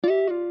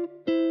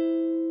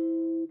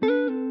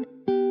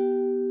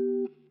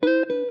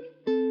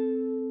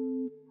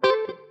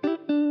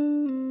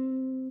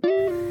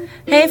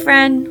Hey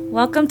friend,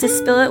 welcome to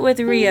Spill It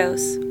with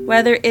Rios.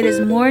 Whether it is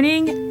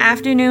morning,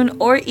 afternoon,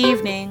 or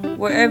evening,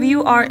 wherever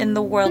you are in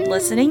the world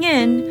listening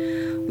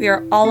in, we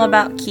are all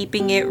about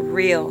keeping it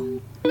real.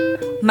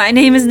 My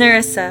name is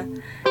Narissa,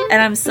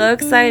 and I'm so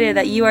excited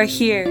that you are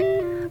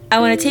here. I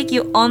want to take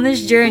you on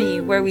this journey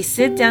where we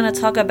sit down and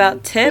talk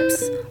about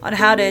tips on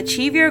how to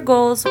achieve your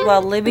goals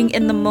while living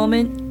in the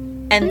moment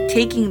and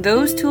taking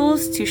those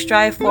tools to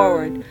strive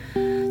forward.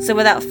 So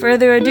without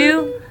further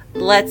ado,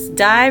 let's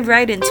dive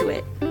right into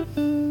it.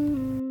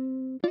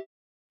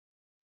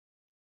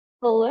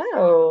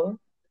 Hello.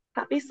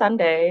 Happy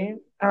Sunday.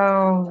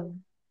 Happy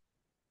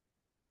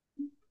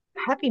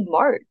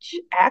March,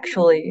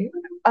 actually.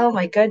 Oh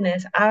my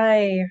goodness.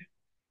 To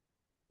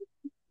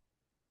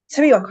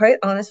be quite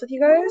honest with you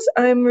guys,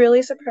 I'm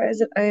really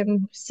surprised that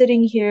I'm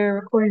sitting here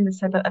recording this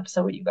type of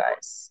episode with you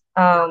guys.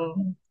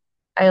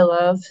 I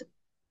love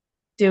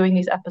doing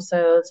these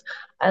episodes.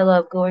 I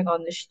love going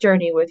on this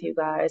journey with you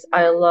guys.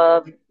 I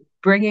love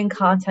bringing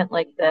content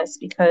like this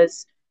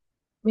because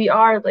we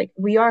are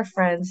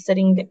friends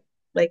sitting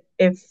like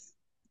if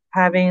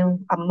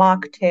having a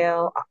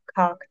mocktail, a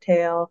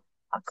cocktail,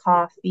 a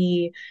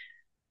coffee,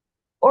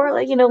 or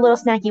little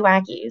snacky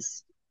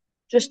wackies,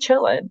 just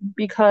chilling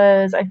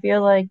because I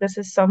feel like this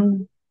is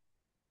some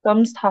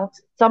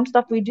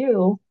stuff we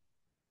do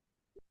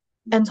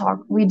and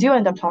talk we do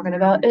end up talking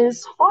about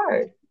is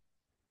hard.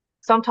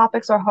 Some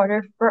topics are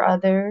harder for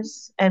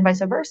others and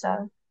vice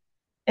versa.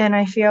 And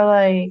I feel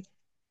like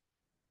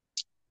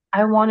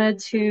I wanted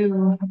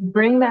to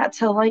bring that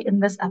to light in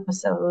this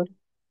episode,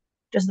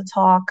 just to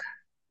talk.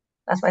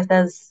 That's why it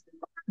says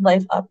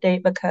life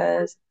update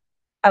because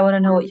I want to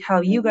know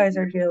how you guys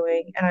are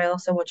doing, and I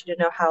also want you to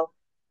know how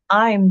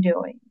I'm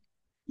doing.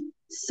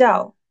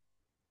 So,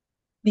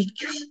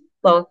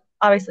 well,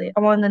 obviously,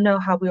 I want to know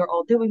how we are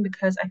all doing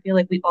because I feel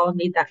like we all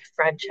need that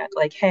friend check.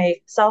 Like,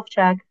 hey, self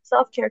check,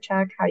 self care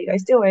check. How you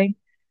guys doing?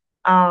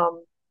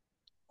 Um,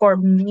 for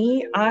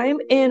me, I'm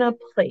in a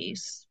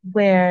place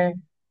where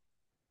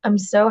I'm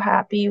so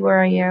happy where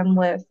I am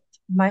with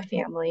my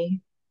family.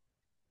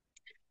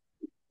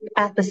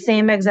 At the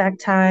same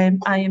exact time,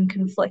 I am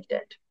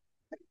conflicted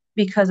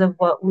because of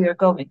what we are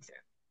going through.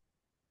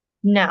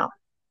 Now,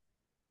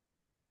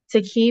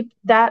 to keep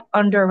that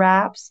under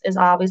wraps is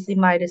obviously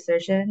my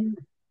decision,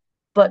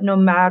 but no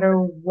matter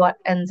what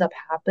ends up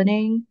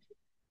happening,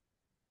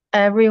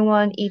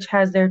 everyone each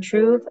has their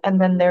truth, and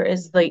then there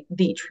is like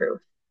the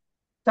truth.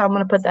 So I'm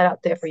gonna put that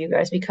out there for you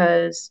guys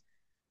because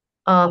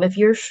if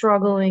you're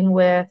struggling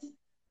with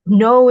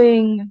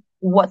knowing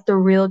what the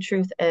real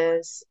truth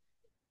is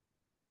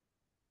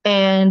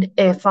and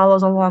it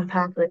follows along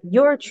path with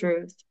your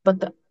truth, but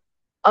the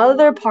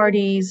other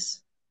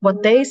parties,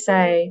 what they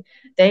say,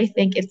 they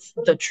think it's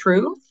the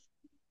truth,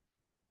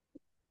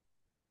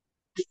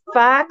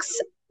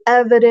 facts,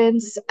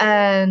 evidence,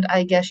 and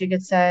I guess you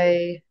could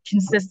say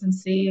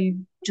consistency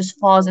just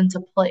falls into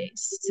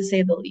place, to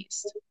say the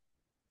least.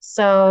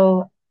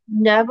 So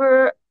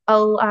never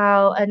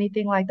allow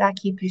anything like that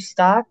keep you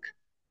stuck,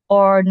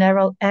 or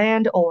never,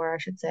 and or I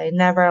should say,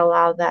 never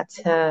allow that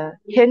to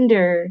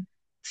hinder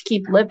to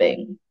keep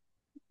living.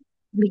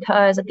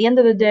 Because at the end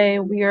of the day,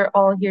 we are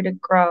all here to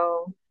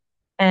grow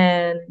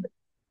and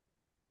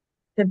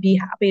to be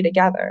happy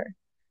together.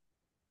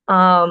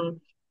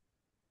 Um,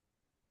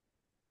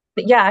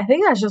 But yeah, I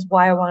think that's just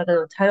why I wanted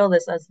to title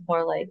this as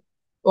more like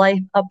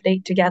life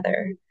update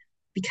together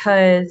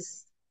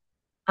because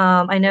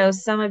I know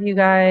some of you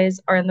guys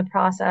are in the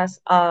process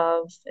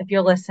of, if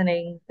you're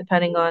listening,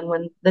 depending on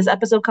when this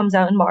episode comes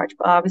out in March,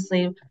 but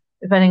obviously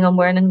depending on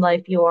where in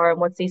life you are and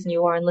what season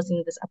you are and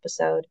listening to this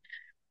episode,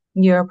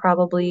 you're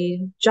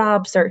probably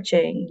job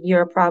searching,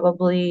 you're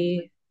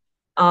probably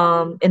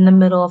in the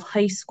middle of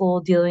high school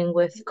dealing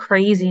with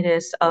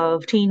craziness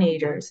of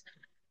teenagers.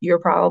 You're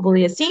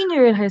probably a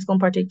senior in high school in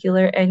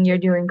particular, and you're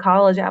doing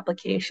college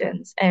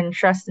applications. And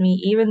trust me,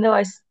 even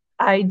though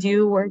I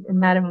do work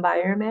in that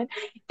environment,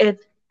 it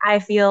I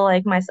feel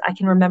like I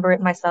can remember it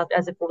myself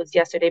as if it was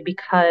yesterday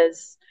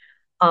because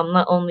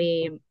not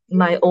only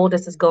my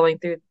oldest is going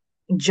through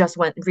just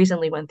went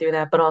recently went through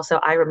that, but also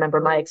I remember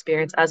my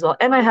experience as well.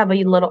 And I have a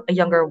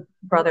younger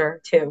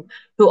brother too,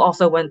 who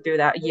also went through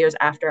that years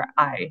after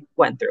I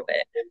went through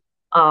it.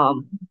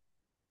 Um,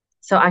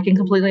 so I can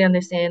completely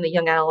understand the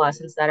young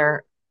adolescents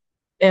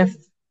if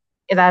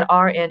that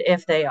are and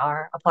if they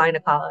are applying to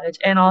college,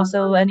 and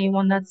also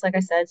anyone that's like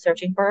I said,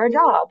 searching for a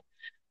job.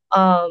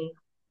 Um,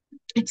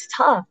 it's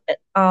tough.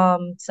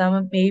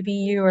 Some maybe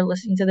you are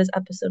listening to this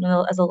episode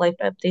as a life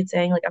update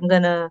saying like I'm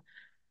gonna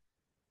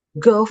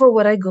go for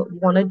what I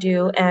want to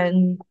do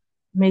and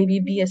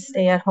maybe be a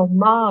stay-at-home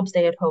mom,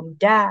 stay-at-home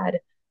dad.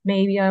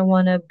 Maybe I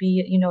want to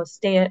be, a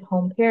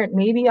stay-at-home parent.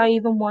 Maybe I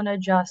even want to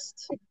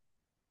just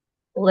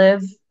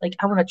live, like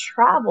I want to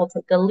travel,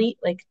 take a leap,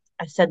 like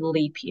I said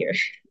leap year,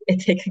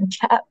 and take a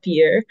gap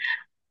year,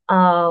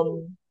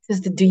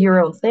 just to do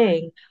your own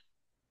thing.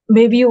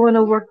 Maybe you want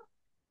to work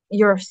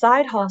your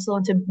side hustle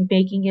into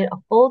making it a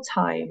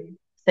full-time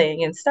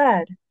thing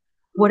instead.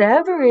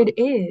 Whatever it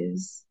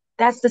is,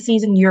 that's the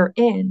season you're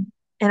in.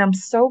 And I'm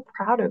so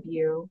proud of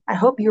you. I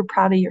hope you're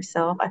proud of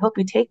yourself. I hope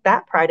you take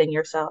that pride in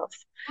yourself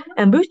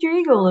and boost your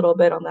ego a little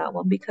bit on that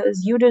one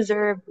because you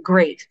deserve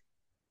great.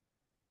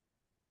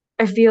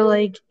 I feel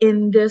like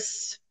in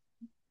this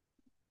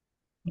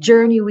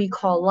journey we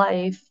call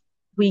life,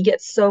 we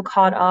get so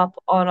caught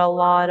up on a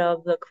lot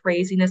of the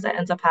craziness that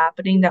ends up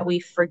happening that we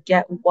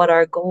forget what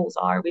our goals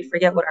are. We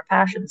forget what our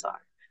passions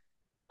are.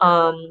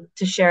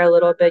 To share a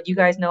little bit, you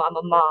guys know I'm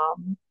a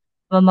mom.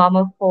 I'm a mom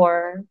of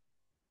four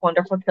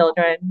wonderful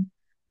children.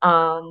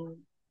 Um,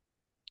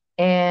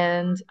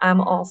 and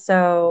I'm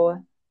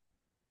also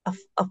a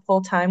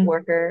full-time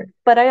worker,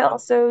 but I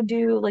also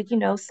do like,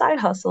 side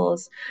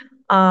hustles.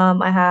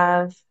 I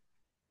have,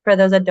 for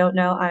those that don't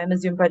know, I'm a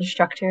Zumba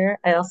instructor.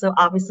 I also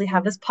obviously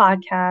have this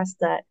podcast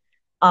that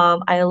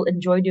I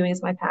enjoy doing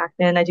as my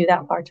passion. I do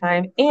that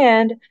part-time.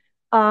 And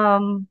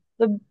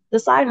the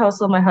side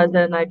hustle my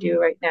husband and I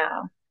do right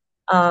now,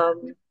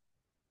 um,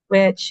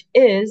 which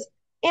is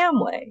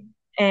Amway.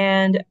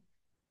 And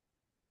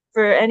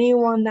for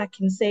anyone that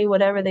can say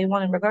whatever they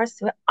want in regards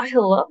to it, I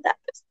love that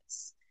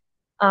business.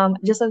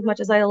 Just as much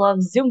as I love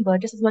Zumba,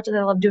 just as much as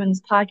I love doing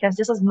this podcast,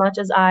 just as much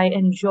as I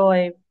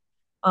enjoy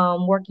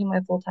working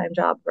my full-time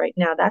job right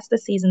now. That's the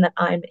season that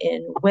I'm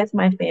in with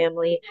my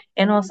family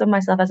and also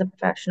myself as a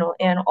professional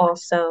and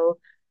also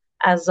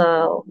as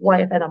a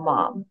wife and a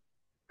mom.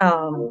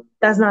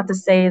 That's not to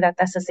say that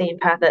that's the same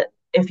path that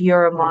if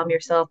you're a mom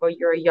yourself or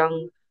you're a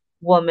young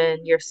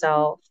woman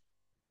yourself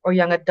or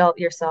young adult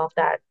yourself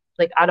that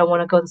like I don't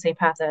want to go the same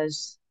path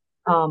as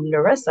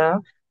Narissa.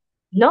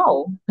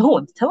 No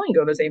one's telling you to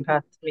go the same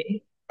path as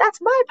me. That's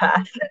my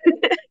path.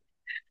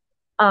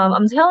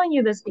 I'm telling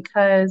you this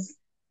because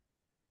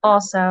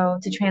also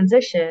to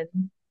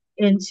transition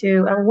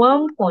into at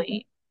one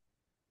point,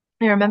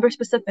 I remember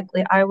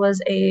specifically, I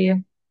was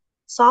a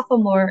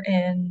sophomore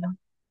in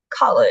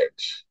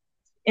college.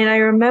 And I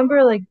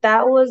remember like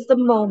that was the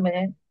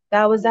moment,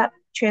 that was that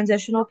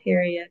transitional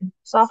period,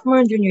 sophomore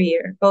and junior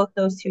year, both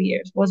those 2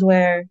 years was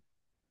where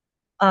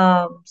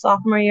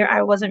sophomore year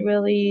I wasn't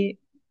really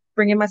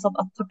bringing myself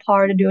up to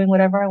par to doing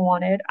whatever I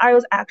wanted. I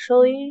was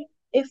actually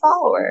a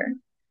follower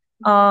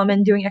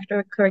and doing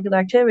extracurricular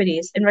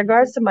activities. In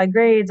regards to my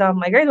grades were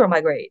my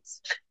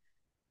grades.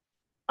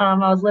 I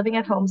was living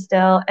at home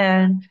still,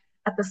 and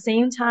at the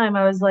same time,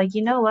 I was like,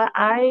 you know what?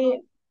 I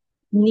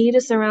need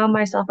to surround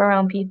myself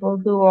around people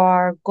who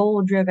are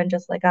goal driven,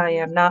 just like I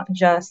am, not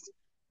just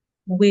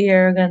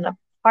we're gonna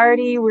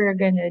party,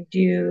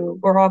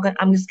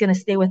 I'm just gonna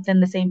stay within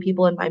the same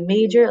people in my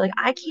major. Like,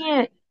 I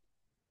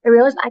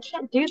realized I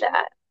can't do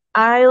that.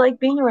 I like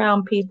being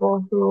around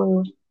people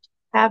who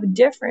have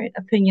different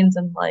opinions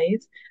in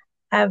life,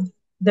 have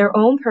their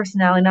own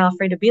personality, not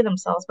afraid to be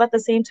themselves, but at the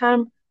same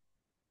time,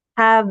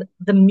 have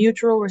the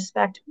mutual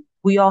respect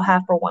we all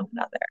have for one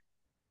another.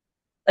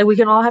 Like we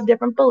can all have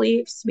different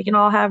beliefs, we can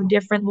all have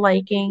different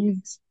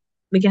likings,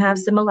 we can have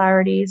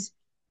similarities,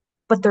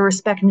 but the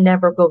respect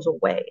never goes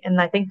away. And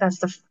I think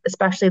that's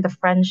especially the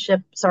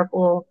friendship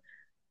circle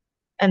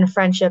and the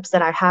friendships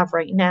that I have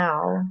right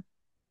now.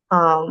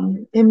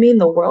 It mean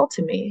the world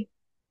to me.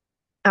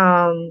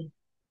 Um,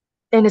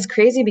 and it's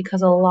crazy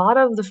because a lot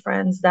of the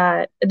friends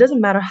that it doesn't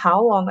matter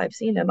how long I've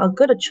seen them, a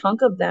good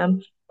chunk of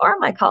them are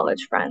my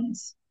college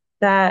friends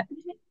that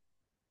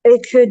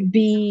it could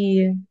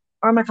be,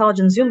 or my college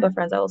and Zumba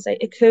friends, I will say.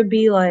 It could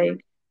be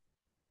like,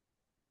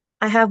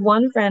 I have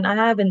one friend, I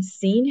haven't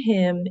seen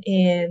him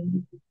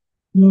in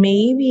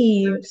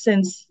maybe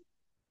since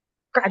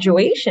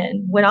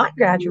graduation, when I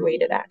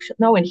graduated, actually.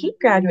 No, when he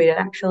graduated,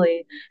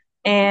 actually.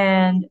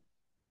 And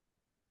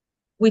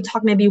we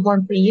talk maybe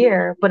once a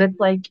year, but it's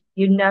like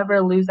you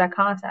never lose that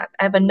contact.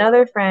 I have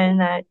another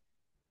friend that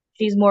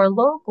she's more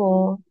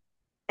local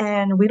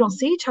and we don't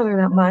see each other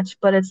that much,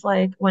 but it's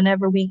like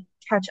whenever we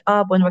catch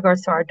up in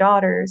regards to our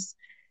daughters,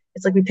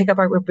 it's like we pick up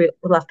where we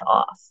left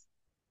off.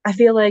 I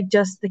feel like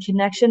just the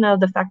connection of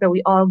the fact that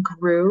we all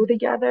grew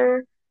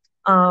together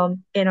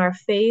in our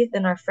faith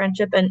and our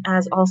friendship, and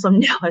as also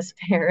now as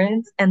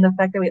parents, and the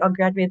fact that we all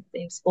graduated the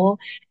same school,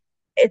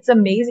 it's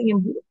amazing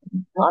and beautiful.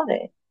 Love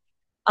it.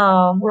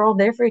 We're all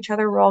there for each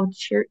other. We're all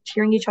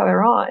cheering each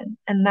other on,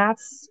 and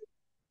that's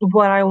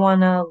what I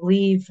want to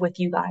leave with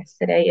you guys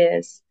today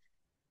is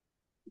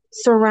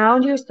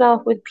surround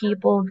yourself with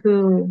people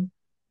who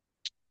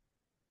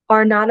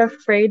are not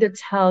afraid to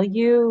tell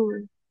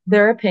you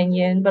their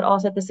opinion, but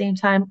also at the same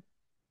time,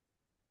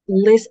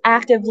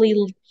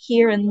 actively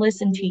hear and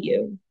listen to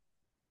you,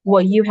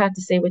 what you have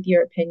to say with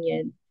your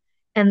opinion.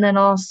 And then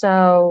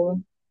also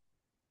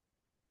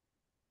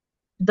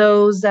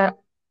those that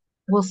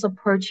will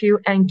support you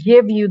and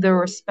give you the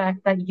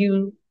respect that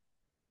you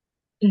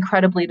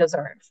incredibly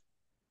deserve.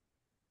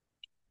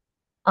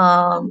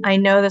 I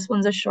know this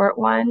one's a short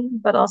one,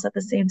 but also at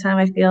the same time,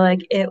 I feel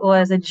like it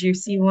was a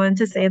juicy one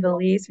to say the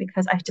least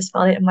because I just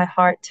felt it in my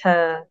heart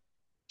to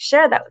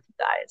share that with you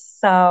guys.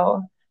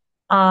 So,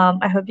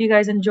 I hope you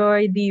guys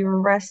enjoy the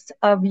rest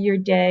of your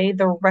day,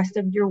 the rest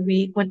of your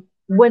week.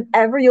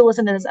 Whenever you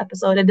listen to this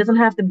episode, it doesn't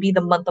have to be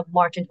the month of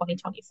March in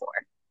 2024.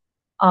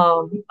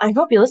 I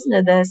hope you listen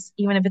to this,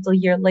 even if it's a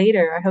year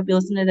later. I hope you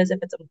listen to this if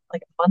it's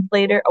like a month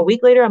later, a week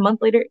later, a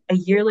month later, a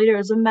year later, it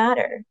doesn't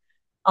matter.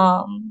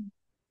 Um,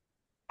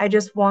 I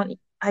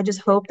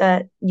just hope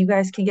that you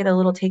guys can get a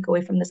little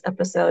takeaway from this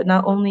episode,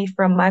 not only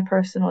from my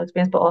personal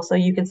experience, but also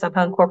you can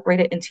somehow incorporate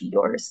it into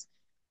yours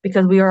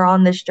because we are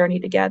on this journey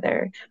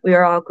together. We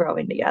are all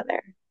growing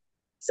together.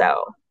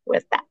 So,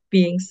 with that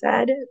being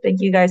said,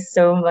 thank you guys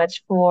so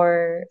much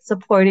for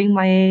supporting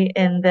my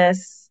in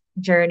this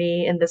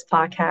journey in this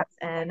podcast,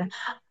 and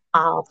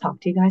I'll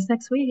talk to you guys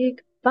next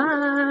week.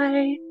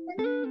 Bye.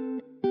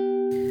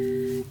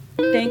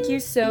 Thank you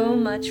so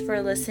much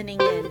for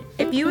listening in.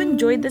 If you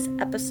enjoyed this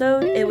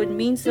episode, it would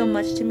mean so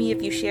much to me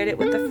if you shared it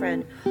with a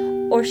friend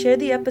or share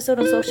the episode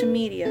on social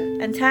media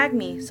and tag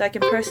me so I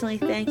can personally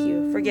thank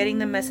you for getting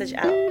the message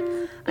out.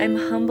 I'm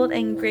humbled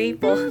and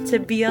grateful to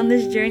be on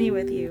this journey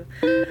with you.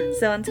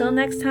 So until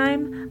next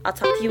time, I'll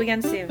talk to you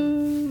again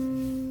soon.